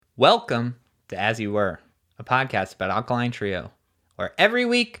Welcome to As You Were, a podcast about Alkaline Trio, where every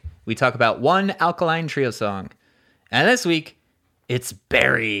week we talk about one Alkaline Trio song. And this week, it's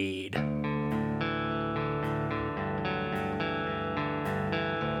Buried.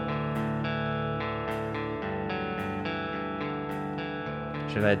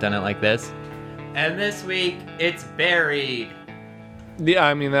 Should I have done it like this? And this week, it's Buried. Yeah,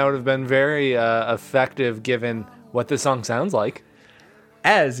 I mean, that would have been very effective given what this song sounds like.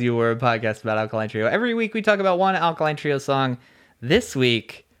 As You Were, a podcast about Alkaline Trio. Every week we talk about one Alkaline Trio song. This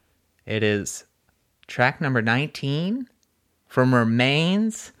week, it is track number 19 from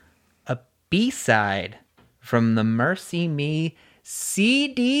Remains, a B-side from the Mercy Me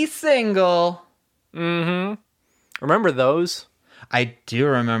CD single. Remember those? I do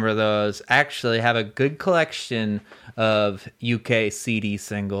remember those. Actually, have a good collection of UK CD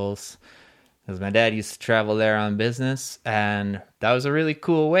singles. Because my dad used to travel there on business, and that was a really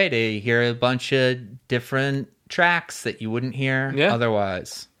cool way to hear a bunch of different tracks that you wouldn't hear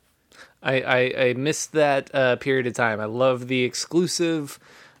otherwise. I missed that period of time. I love the exclusive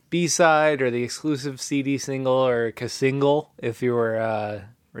B-side or the exclusive CD single or single if you were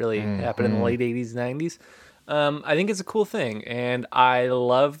really happening in the late 80s, 90s. I think it's a cool thing, and I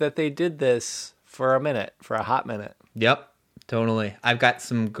love that they did this for a hot minute. Yep, totally. I've got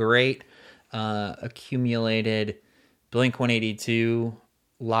some great accumulated Blink-182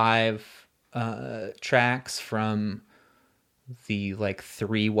 live tracks from the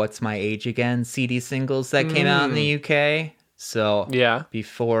 3 What's My Age Again CD singles that came out in the UK. So yeah,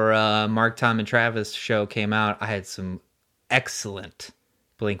 before Mark, Tom, and Travis show came out, I had some excellent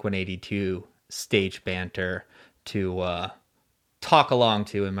Blink-182 stage banter to talk along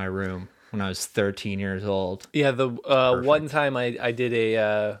to in my room when I was 13 years old. Yeah, the one time I did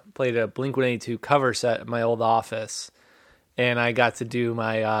played a Blink-182 cover set at my old office, and I got to do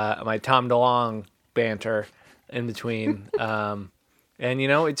my Tom DeLonge banter in between. And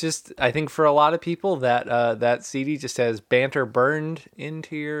it just, I think for a lot of people that CD just has banter burned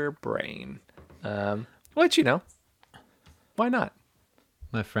into your brain. Which why not?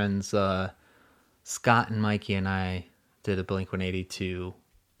 My friends Scott and Mikey and I did a Blink-182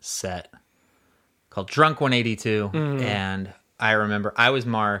 set called Drunk 182, and I remember I was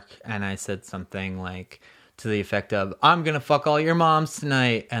Mark, and I said something to the effect of, "I'm gonna fuck all your moms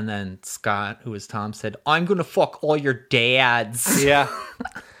tonight," and then Scott, who was Tom, said, "I'm gonna fuck all your dads." Yeah,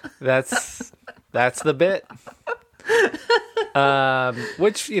 that's the bit.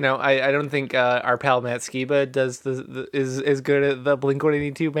 Which I don't think our pal Matt Skiba does is good at the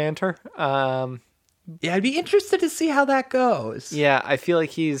Blink-182 banter. Yeah, I'd be interested to see how that goes. Yeah, I feel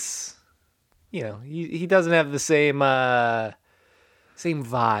like he's, he doesn't have the same vibe,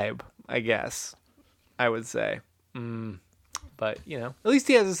 I guess, I would say. But, at least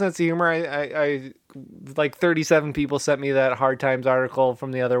he has a sense of humor. I 37 people sent me that Hard Times article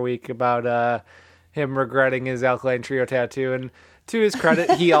from the other week about him regretting his Alkaline Trio tattoo. And to his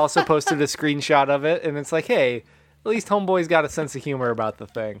credit, he also posted a screenshot of it. And it's like, hey, at least Homeboy's got a sense of humor about the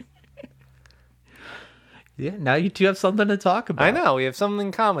thing. Yeah, now you two have something to talk about. I know, we have something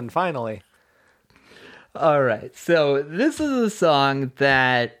in common, finally. All right, so this is a song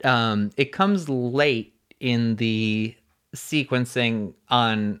that it comes late in the sequencing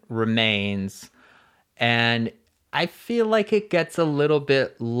on Remains, and I feel like it gets a little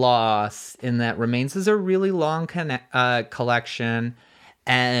bit lost in that Remains is a really long collection,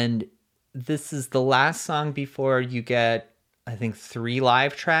 and this is the last song before you get, I think, 3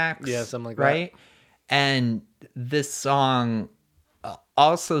 live tracks. Yeah, something like right? that. And this song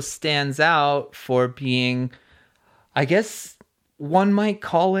also stands out for being, I guess one might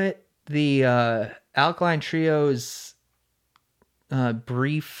call it the Alkaline Trio's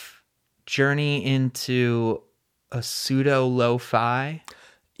brief journey into a pseudo lo-fi.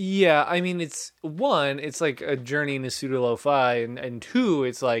 Yeah, I mean, it's like a journey into pseudo lo-fi, and 2,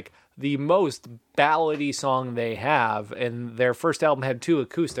 it's like the most ballady song they have, and their first album had 2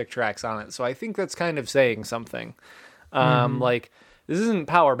 acoustic tracks on it, so I think that's kind of saying something. This isn't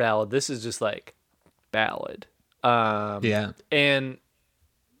power ballad, this is just ballad. Yeah. And,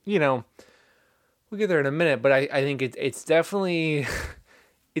 we'll get there in a minute, but I think it's definitely,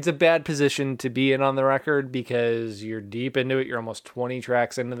 it's a bad position to be in on the record, because you're deep into it, you're almost 20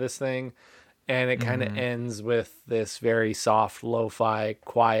 tracks into this thing, and it kind of ends with this very soft, lo-fi,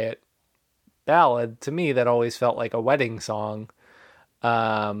 quiet ballad to me that always felt like a wedding song.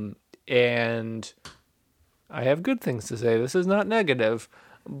 And I have good things to say. This is not negative,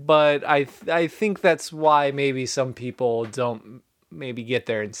 but I think that's why maybe some people don't maybe get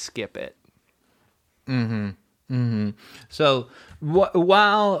there and skip it. So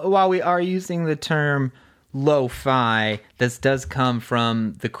while we are using the term lo-fi, this does come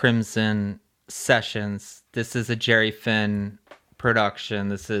from the Crimson Sessions. This is a Jerry Finn production.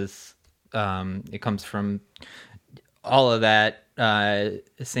 This is it comes from all of that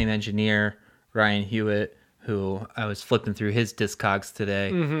same engineer, Ryan Hewitt, who I was flipping through his Discogs today,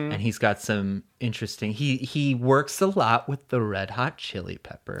 and he's got some interesting. He works a lot with the Red Hot Chili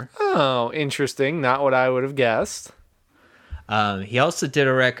Pepper. Oh, interesting. Not what I would have guessed. He also did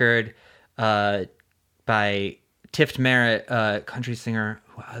a record by Tift Merritt, a country singer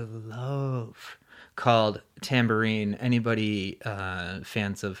who I love, called Tambourine. Anybody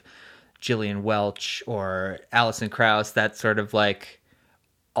fans of Gillian Welch or Alison Krauss, that sort of like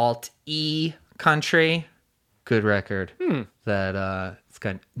alt-E country, good record. That it's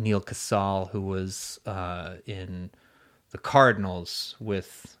got Neil Casal, who was in the Cardinals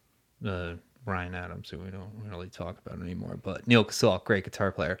with Ryan Adams, who we don't really talk about anymore. But Neil Casal, great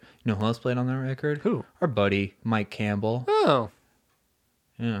guitar player. You know who else played on that record? Who? Our buddy Mike Campbell. Oh,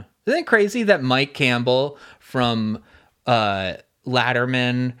 Yeah. Isn't it crazy that Mike Campbell from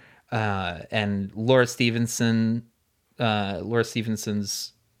Latterman and Laura Stevenson's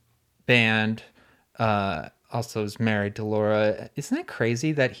band, also is married to Laura. Isn't it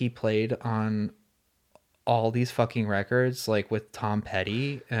crazy that he played on all these fucking records, like with Tom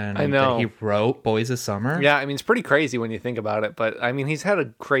Petty, and I know. that he wrote Boys of Summer? yeah. I mean, it's pretty crazy when you think about it, but I mean, he's had a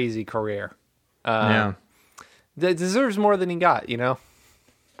crazy career. Yeah. That deserves more than he got, you know?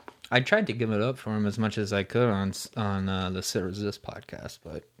 I tried to give it up for him as much as I could on the Sit Resist podcast,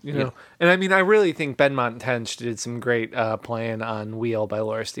 but You know, and I mean, I really think Benmont Tench did some great playing on Wheel by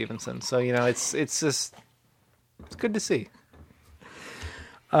Laura Stevenson. So, you know, it's just, it's good to see.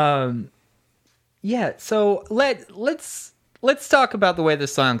 Yeah, so let's talk about the way the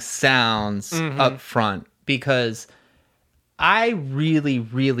song sounds up front, because I really,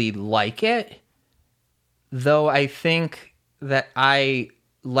 really like it, though I think that I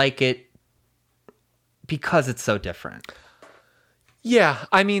like it because it's so different. Yeah,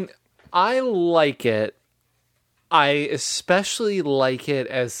 I mean, I like it. I especially like it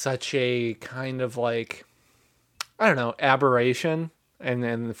as such a kind of like, I don't know, aberration,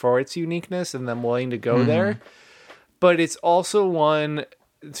 and for its uniqueness, and them willing to go there. But it's also one,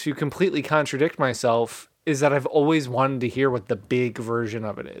 to completely contradict myself, is that I've always wanted to hear what the big version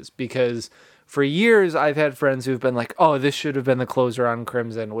of it is, because for years I've had friends who've been like, oh, this should have been the closer on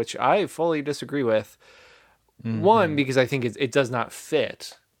Crimson, which I fully disagree with. One, because I think it does not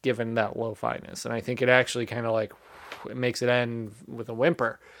fit given that lo-fi-ness, and I think it actually kind of like it makes it end with a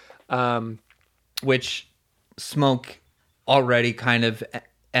whimper, Which Smoke already kind of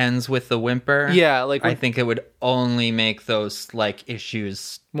ends with the whimper. Yeah, like I think it would only make those like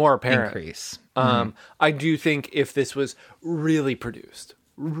issues more apparent. increase. I do think if this was really produced,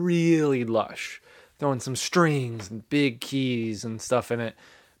 really lush, throwing some strings and big keys and stuff in it,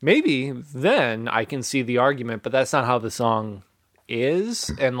 maybe then I can see the argument, but that's not how the song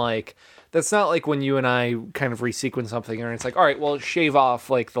is. And like, that's not like when you and I kind of resequence something and it's like, all right, well, shave off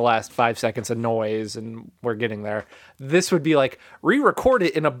like the last 5 seconds of noise and we're getting there. This would be like re-record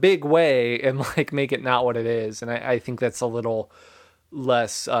it in a big way and like make it not what it is. And I think that's a little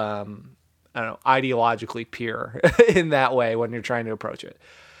less, I don't know, ideologically pure in that way when you're trying to approach it.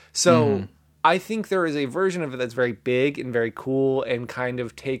 So I think there is a version of it that's very big and very cool and kind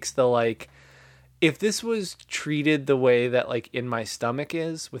of takes the like, if this was treated the way that like In My Stomach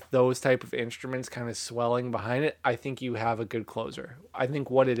is, with those type of instruments kind of swelling behind it, I think you have a good closer. I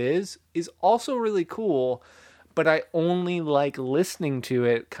think what it is also really cool, but I only like listening to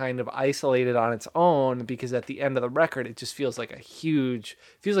it kind of isolated on its own, because at the end of the record, it just feels like feels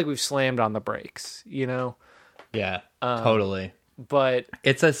like we've slammed on the brakes, you know? Yeah, totally. But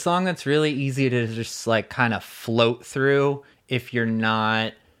It's a song that's really easy to just like kind of float through if you're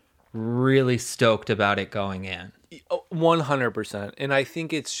not really stoked about it going in. 100%. And I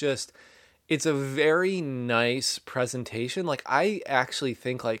think it's a very nice presentation. Like, I actually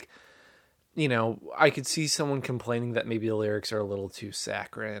think like, you know, I could see someone complaining that maybe the lyrics are a little too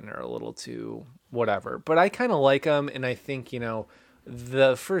saccharine or a little too whatever, but I kind of like them. And I think, you know,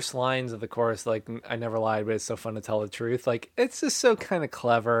 the first lines of the chorus, like, I never lied, but it's so fun to tell the truth. Like, it's just so kind of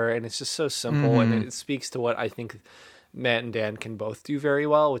clever and it's just so simple. And it speaks to what I think Matt and Dan can both do very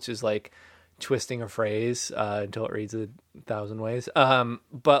well, which is like twisting a phrase until it reads 1,000 ways.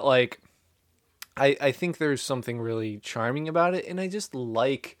 But like, I think there's something really charming about it. And I just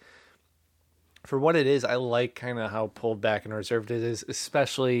like, for what it is, I like kind of how pulled back and reserved it is,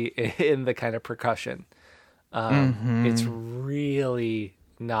 especially in the kind of percussion. It's really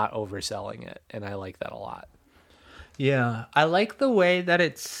not overselling it. And I like that a lot. Yeah, I like the way that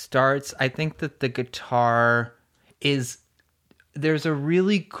it starts. I think that the guitar is there's a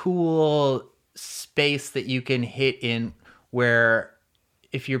really cool space that you can hit in where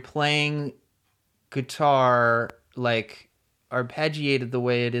if you're playing guitar like arpeggiated the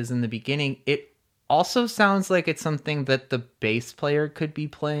way it is in the beginning, it also sounds like it's something that the bass player could be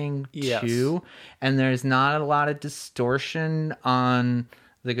playing Yes. too. And there's not a lot of distortion on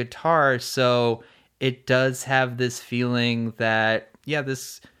the guitar, so it does have this feeling that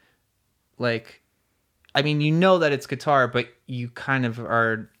this like I mean, you know that it's guitar, but you kind of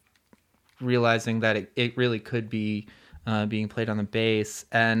are realizing that it really could be being played on the bass.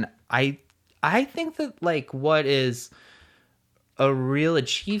 And I think that like what is a real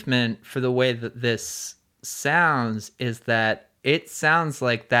achievement for the way that this sounds is that it sounds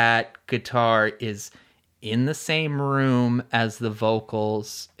like that guitar is in the same room as the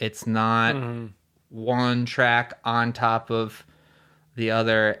vocals. It's not one track on top of the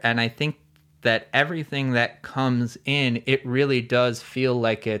other. And I think that everything that comes in, it really does feel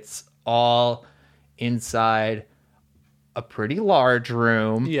like it's all inside a pretty large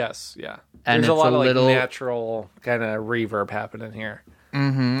room. Yes, yeah. And There's a it's lot a of little- like natural kind of reverb happening here.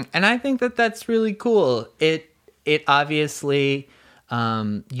 And I think that that's really cool. It obviously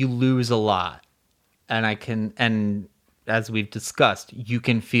you lose a lot, and as we've discussed, you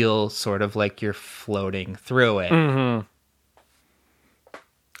can feel sort of like you're floating through it.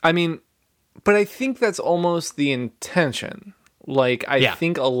 I mean, but I think that's almost the intention. Like, I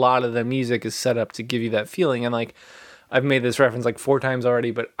think a lot of the music is set up to give you that feeling. And like, I've made this reference like 4 times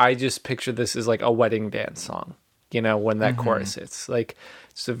already, but I just picture this as like a wedding dance song, you know, when that chorus hits. Like,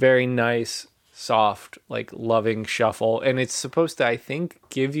 it's a very nice, soft, like loving shuffle. And it's supposed to, I think,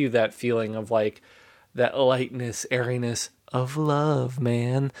 give you that feeling of like that lightness, airiness of love,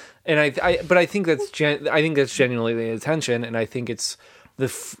 man. And I think that's genuinely the intention. And I think it's,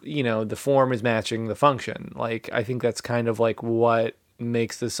 the form is matching the function. Like, I think that's kind of like what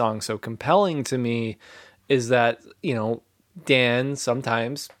makes the song so compelling to me is that, you know, Dan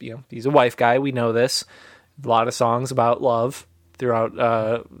sometimes, you know, he's a wife guy. We know this. A lot of songs about love throughout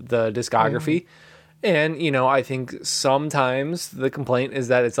the discography. And, you know, I think sometimes the complaint is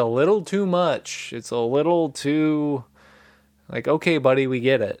that it's a little too much. It's a little too like, okay, buddy, we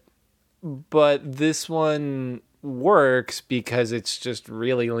get it. But this one works because it's just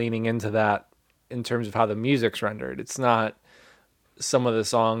really leaning into that in terms of how the music's rendered. It's not some of the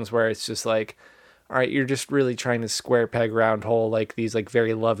songs where it's just like, all right, you're just really trying to square peg round hole like these like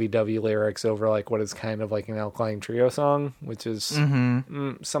very lovey-dovey lyrics over like what is kind of like an Alkaline Trio song, which is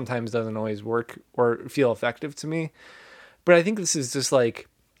sometimes doesn't always work or feel effective to me. But I think this is just like,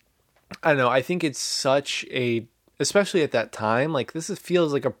 I don't know, I think it's such a, especially at that time, like this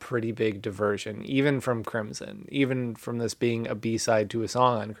feels like a pretty big diversion, even from Crimson, even from this being a B-side to a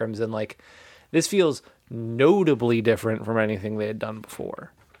song on Crimson. Like, this feels notably different from anything they had done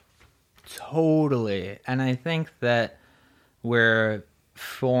before. Totally. And I think that where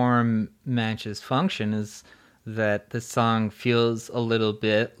form matches function is that the song feels a little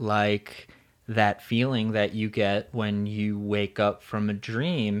bit like that feeling that you get when you wake up from a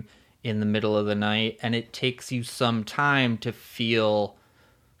dream in the middle of the night, and it takes you some time to feel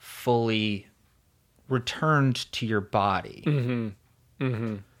fully returned to your body.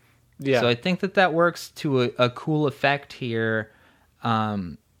 Yeah. So I think that works to a cool effect here.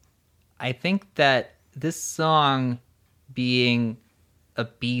 I think that this song being a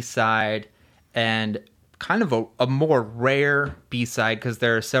B-side and kind of a more rare B-side, because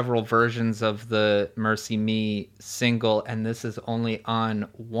there are several versions of the Mercy Me single, and this is only on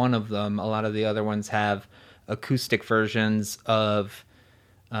one of them. A lot of the other ones have acoustic versions of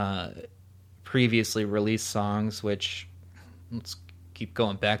previously released songs, which, let's keep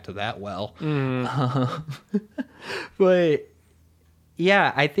going back to that well. But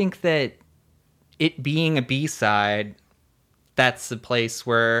yeah, I think that it being a B-side, that's the place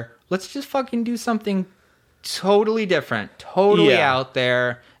where let's just fucking do something totally different, totally out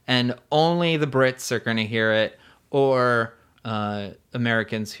there, and only the Brits are going to hear it, or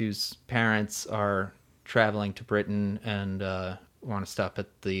Americans whose parents are traveling to Britain and want to stop at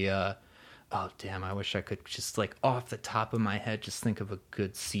the oh damn, I wish I could just like off the top of my head just think of a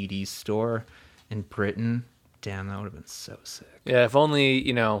good CD store in Britain. Damn, that would have been so sick. Yeah, if only,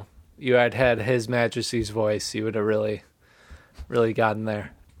 you know, you had His Majesty's voice, you would have really gotten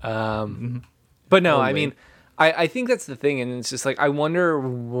there. But no, I mean, I think that's the thing, and it's just like I wonder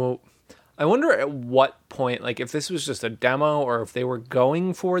at what point, like if this was just a demo or if they were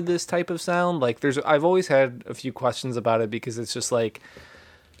going for this type of sound. Like I've always had a few questions about it, because it's just like,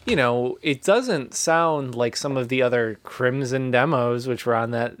 it doesn't sound like some of the other Crimson demos, which were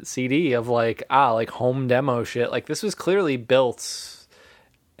on that CD of like home demo shit. Like this was clearly built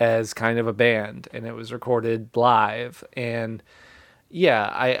as kind of a band, and it was recorded live. And yeah,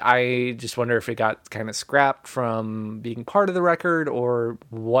 I just wonder if it got kind of scrapped from being part of the record or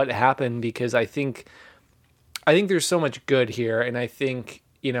what happened, because I think there's so much good here. And I think,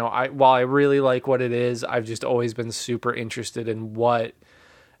 while I really like what it is, I've just always been super interested in what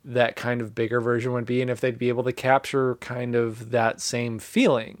that kind of bigger version would be, and if they'd be able to capture kind of that same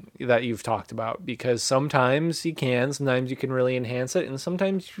feeling that you've talked about, because sometimes you can really enhance it, and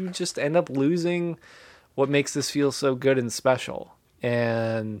sometimes you just end up losing what makes this feel so good and special.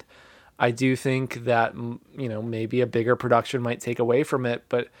 And I do think that, maybe a bigger production might take away from it,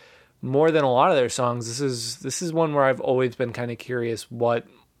 but more than a lot of their songs, this is one where I've always been kind of curious what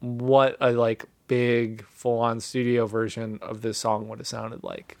a like big full-on studio version of this song would have sounded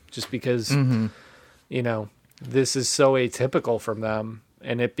like, just because this is so atypical from them,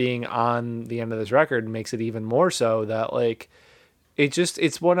 and it being on the end of this record makes it even more so that like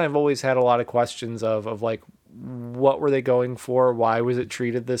it's one I've always had a lot of questions of like, what were they going for, why was it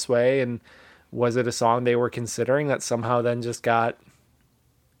treated this way, and was it a song they were considering that somehow then just got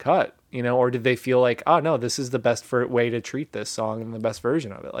cut, or did they feel like, oh no, this is the best way to treat this song and the best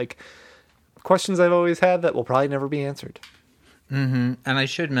version of it? Like, questions I've always had that will probably never be answered. And I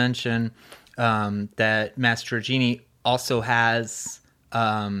should mention that Mastroianni also has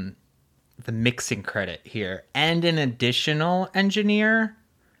the mixing credit here and an additional engineer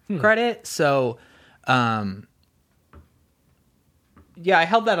credit. So, yeah, I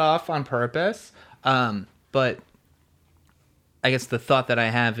held that off on purpose. But I guess the thought that I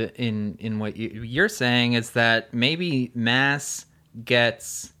have in what you're saying is that maybe Mass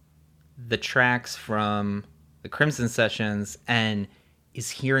gets the tracks from the Crimson sessions and is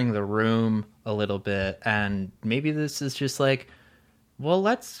hearing the room a little bit, and maybe this is just like, well,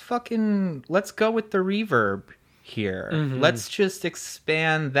 let's go with the reverb here. Let's just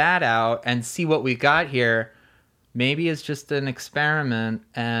expand that out and see what we got here. Maybe it's just an experiment,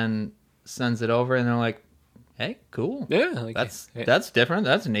 and sends it over, and they're like, hey, cool. Yeah, like, that's different.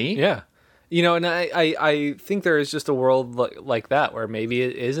 That's neat. Yeah, and I think there is just a world like that where maybe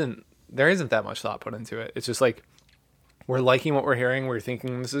there isn't that much thought put into it. It's just like, we're liking what we're hearing. We're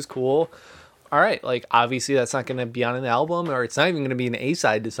thinking this is cool. All right. Like, obviously that's not going to be on an album, or it's not even going to be an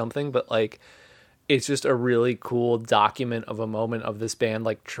A-side to something, but like, it's just a really cool document of a moment of this band,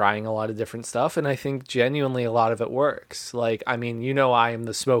 like trying a lot of different stuff. And I think genuinely a lot of it works. Like, I mean, I am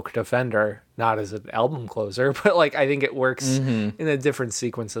the Smoke defender, not as an album closer, but like, I think it works in a different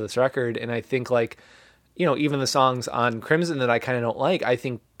sequence of this record. And I think like, even the songs on Crimson that I kind of don't like, I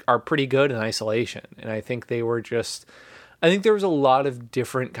think are pretty good in isolation. And I think there was a lot of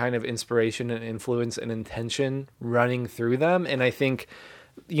different kind of inspiration and influence and intention running through them. And I think,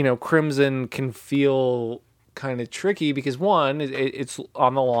 Crimson can feel kind of tricky because one, it's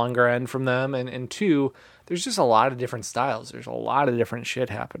on the longer end from them. And two, there's just a lot of different styles. There's a lot of different shit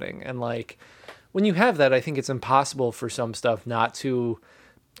happening. And like, when you have that, I think it's impossible for some stuff not to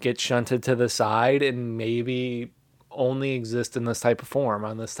get shunted to the side and maybe only exist in this type of form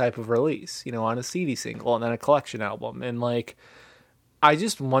on this type of release, on a CD single and then a collection album. And like, I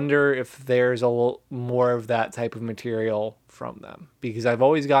just wonder if there's a little more of that type of material from them, because I've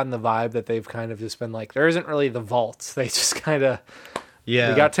always gotten the vibe that they've kind of just been like, there isn't really the vaults. They just kind of, we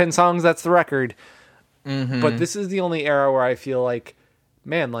got 10 songs. That's the record. But this is the only era where I feel like,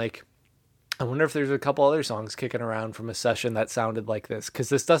 man, like, I wonder if there's a couple other songs kicking around from a session that sounded like this. Cause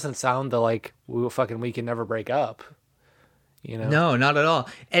this doesn't sound like we can never break up. No, not at all.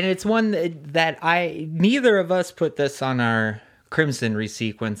 And it's one that neither of us put this on our Crimson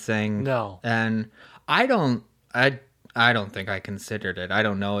resequencing. No. And I don't think I considered it. I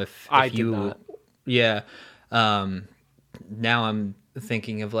don't know if I you did not. Yeah. Now I'm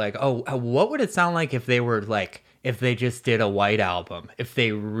thinking of like, what would it sound like if they were like, if they just did a White Album, if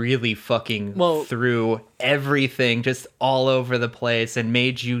they really fucking threw everything just all over the place and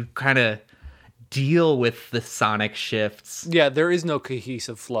made you kind of deal with the sonic shifts. Yeah, there is no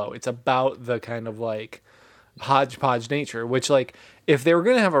cohesive flow. It's about the kind of like hodgepodge nature, which like, if they were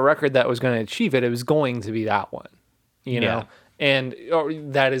going to have a record that was going to achieve it, it was going to be that one, know? And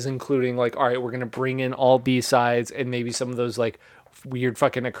that is including like, all right, we're going to bring in all B-sides and maybe some of those like weird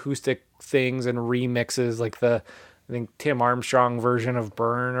fucking acoustic things and remixes, like I think Tim Armstrong version of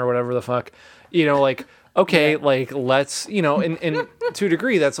Burn or whatever the fuck, like, okay, like let's, and to a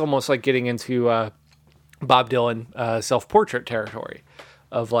degree, that's almost like getting into Bob Dylan self-portrait territory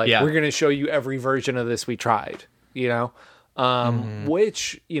of like, we're going to show you every version of this we tried,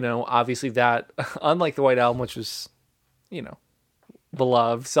 Which, obviously that, unlike the White Album, which was,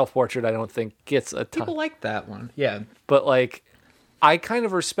 beloved, Self-Portrait, I don't think gets a ton. People like that one. Yeah. But like, I kind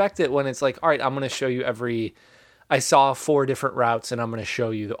of respect it when it's like, all right, I'm going to show you I saw 4 different routes and I'm going to show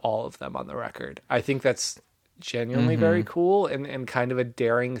you all of them on the record. I think that's genuinely very cool and kind of a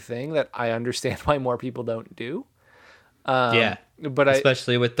daring thing that I understand why more people don't do. Yeah. But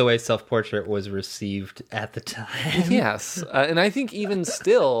especially with the way Self-Portrait was received at the time. Yes. And I think even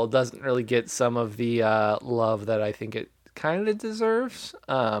still doesn't really get some of the love that I think it kind of deserves.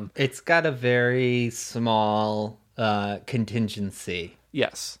 It's got a very small contingency.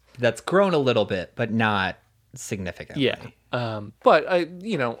 Yes. That's grown a little bit, but not significantly. Yeah. But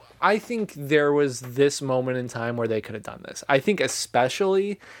I think there was this moment in time where they could have done this. I think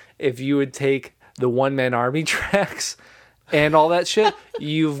especially if you would take the One Man Army tracks and all that shit,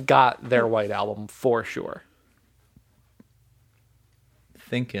 you've got their White Album for sure.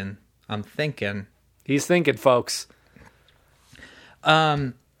 I'm thinking. He's thinking, folks.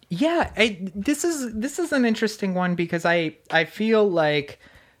 Yeah, this is an interesting one because I feel like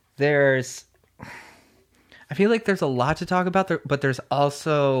there's a lot to talk about there, but there's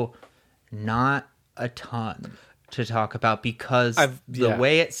also not a ton to talk about because the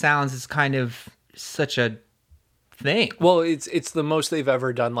way it sounds is kind of such a thing. Well, it's the most they've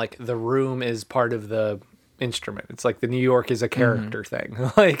ever done. Like the room is part of the instrument. It's like the New York is a character thing.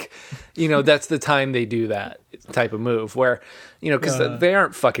 Like, that's the time they do that type of move where, because they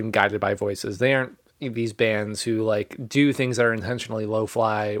aren't fucking guided by voices. They aren't these bands who like do things that are intentionally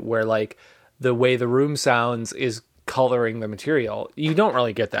lo-fi where like the way the room sounds is coloring the material. You don't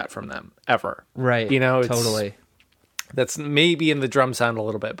really get that from them ever. Right. Totally. That's maybe in the drum sound a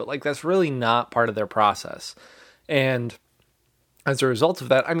little bit, but like that's really not part of their process. And as a result of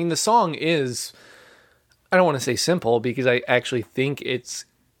that, I mean, the song is, I don't want to say simple because I actually think it's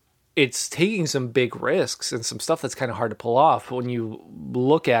taking some big risks and some stuff that's kind of hard to pull off. But when you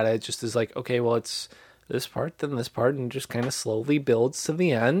look at it, just as like, okay, well, it's this part, then this part, and just kind of slowly builds to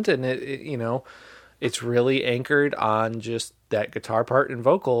the end. And it's really anchored on just that guitar part and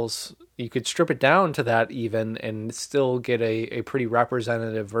vocals. You could strip it down to that even and still get a pretty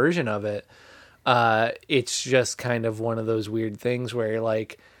representative version of it. It's just kind of one of those weird things where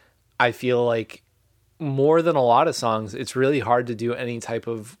like, I feel like more than a lot of songs, it's really hard to do any type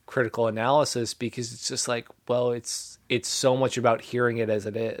of critical analysis because it's just like, well, it's so much about hearing it as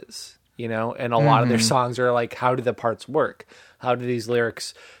it is, and a lot of their songs are like, how do the parts work? How do these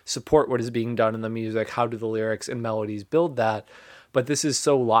lyrics support what is being done in the music? How do the lyrics and melodies build that? But this is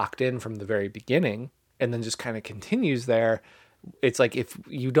so locked in from the very beginning and then just kind of continues there. It's like, if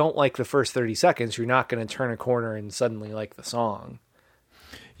you don't like the first 30 seconds, you're not going to turn a corner and suddenly like the song.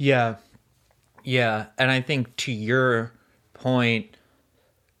 Yeah. Yeah, and I think to your point,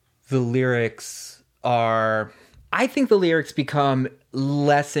 the lyrics become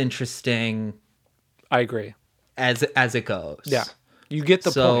less interesting. I agree. As it goes. Yeah. You get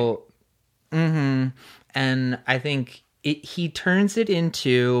the point. And I think he turns it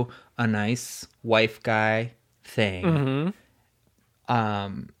into a nice wife guy thing.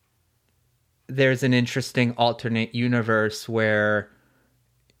 There's an interesting alternate universe where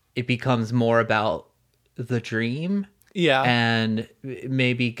it becomes more about the dream. Yeah. And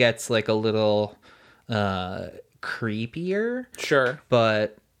maybe gets like a little creepier. Sure.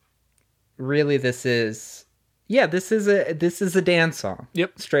 But really this is a Dan song.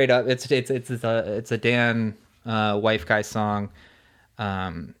 Yep. Straight up. It's a Dan wife guy song.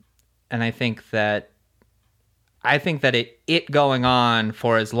 And I think that it going on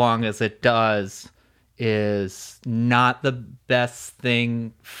for as long as it does is not the best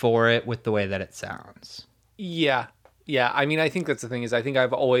thing for it with the way that it sounds. Yeah. Yeah. I mean, I think that's the thing is I think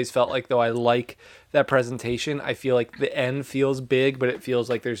I've always felt like, though I like that presentation, I feel like the end feels big, but it feels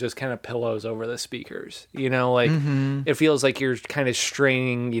like there's just kind of pillows over the speakers, it feels like you're kind of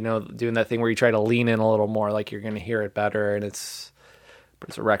straining, doing that thing where you try to lean in a little more, like you're going to hear it better. And it's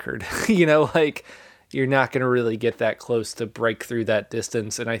a record, you're not going to really get that close to break through that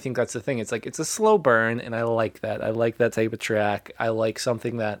distance. And I think that's the thing. It's like, it's a slow burn. And I like that. I like that type of track. I like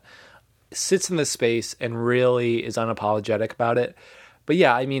something that sits in the space and really is unapologetic about it. But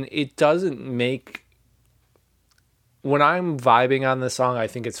yeah, I mean, it doesn't make, when I'm vibing on this song, I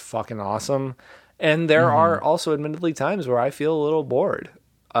think it's fucking awesome. And there are also admittedly times where I feel a little bored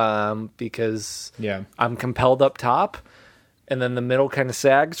because I'm compelled up top. And then the middle kind of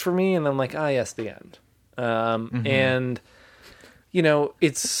sags for me, and I'm like, yes, the end. And,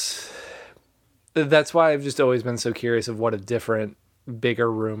 that's why I've just always been so curious of what a different, bigger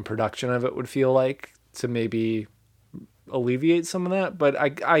room production of it would feel like to maybe alleviate some of that. But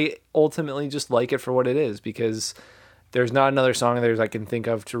I ultimately just like it for what it is, because there's not another song of theirs I can think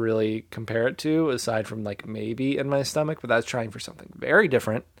of to really compare it to, aside from like maybe In My Stomach, but that's trying for something very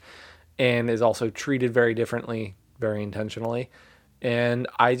different and is also treated very differently, very intentionally. And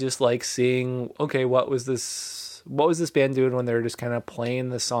I just like seeing, okay, what was this band doing when they were just kind of playing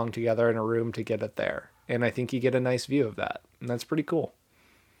the song together in a room to get it there? And I think you get a nice view of that, and that's pretty cool.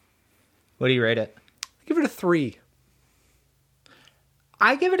 What do you rate it? I give it a 3.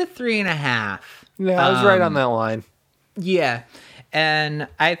 I give it a 3.5. Yeah, I was right on that line. Yeah, and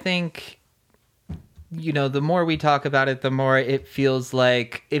I think, you know, the more we talk about it, the more it feels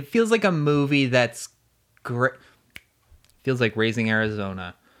like a movie that's great. Feels like Raising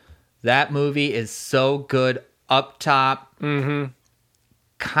Arizona. That movie is so good up top,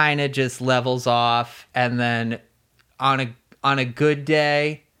 kind of just levels off, and then on a good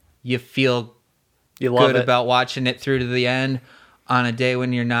day, you feel good about watching it through to the end. On a day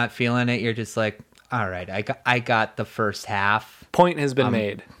when you're not feeling it, you're just like, all right, I got the first half. Point has been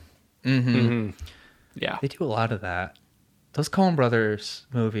made. Yeah. They do a lot of that. Those Coen Brothers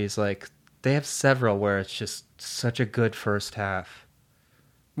movies, like, they have several where it's just such a good first half.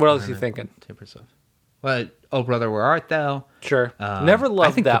 What else are you thinking? Well, Oh Brother, Where Art Thou? Sure. Never loved that one.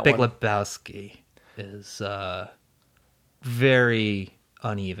 I think The Big Lebowski is very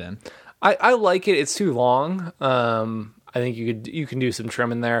uneven. I like it. It's too long. I think you can do some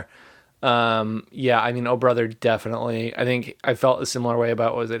trim in there. Yeah, I mean, Oh Brother, definitely. I think I felt a similar way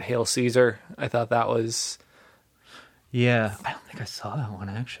about, was it Hail Caesar? I thought that was... Yeah, I don't think I saw that one,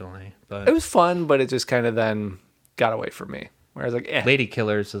 actually. But it was fun, but it just kind of then got away from me. Whereas, like, Lady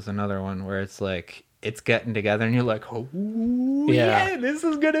Killers is another one where it's like, it's getting together and you're like, oh, yeah, this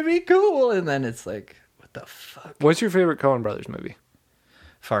is going to be cool. And then it's like, what the fuck? What's your favorite Coen Brothers movie?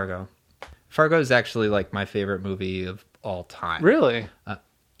 Fargo. Fargo is actually like my favorite movie of all time. Really?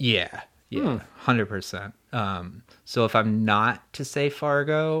 Yeah, 100%. So if I'm not to say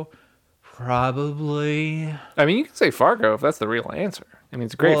Fargo, probably... I mean, you can say Fargo if that's the real answer. I mean,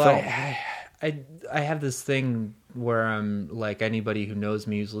 it's a great film. I have this thing where I'm like, anybody who knows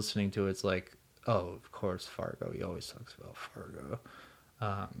me who's listening to it's like, oh, of course, Fargo. He always talks about Fargo.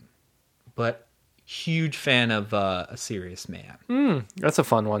 But huge fan of A Serious Man. That's a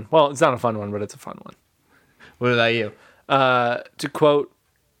fun one. Well, it's not a fun one, but it's a fun one. What about you? To quote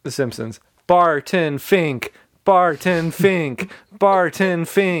The Simpsons, Barton Fink, Barton Fink, Barton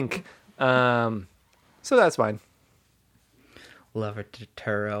Fink. So that's mine. Lover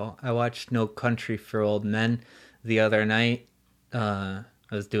Totoro. I watched No Country for Old Men the other night. I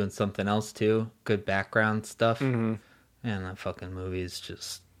was doing something else too. Good background stuff. And that fucking movie is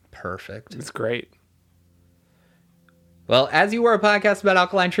just perfect. It's great. Well, As You Were, a podcast about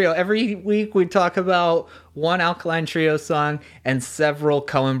Alkaline Trio. Every week we talk about one Alkaline Trio song and several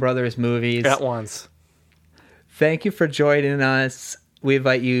Coen Brothers movies. At once. Thank you for joining us. We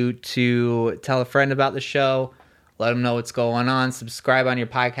invite you to tell a friend about the show. Let them know what's going on. Subscribe on your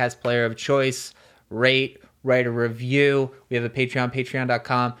podcast player of choice. Write a review. We have a Patreon,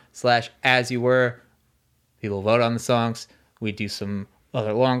 patreon.com/asyouwere. People vote on the songs. We do some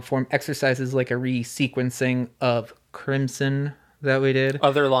other long-form exercises like a resequencing of Crimson that we did.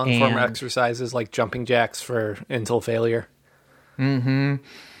 Other long-form exercises like jumping jacks for Until Failure. I'm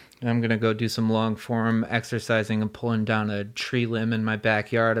going to go do some long-form exercising and pulling down a tree limb in my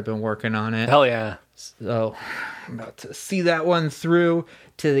backyard. I've been working on it. Hell yeah. So I'm about to see that one through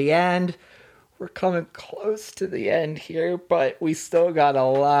to the end. We're coming close to the end here, but we still got a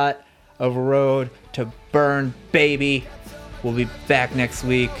lot of road to burn, baby. We'll be back next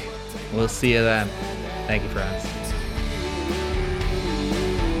week. We'll see you then. Thank you, friends.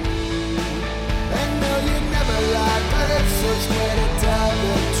 Such way to tell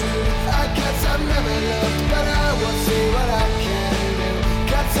the truth. I guess I've never looked, but I will see what I can do.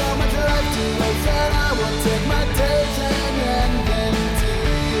 Got so much life to live that I will take my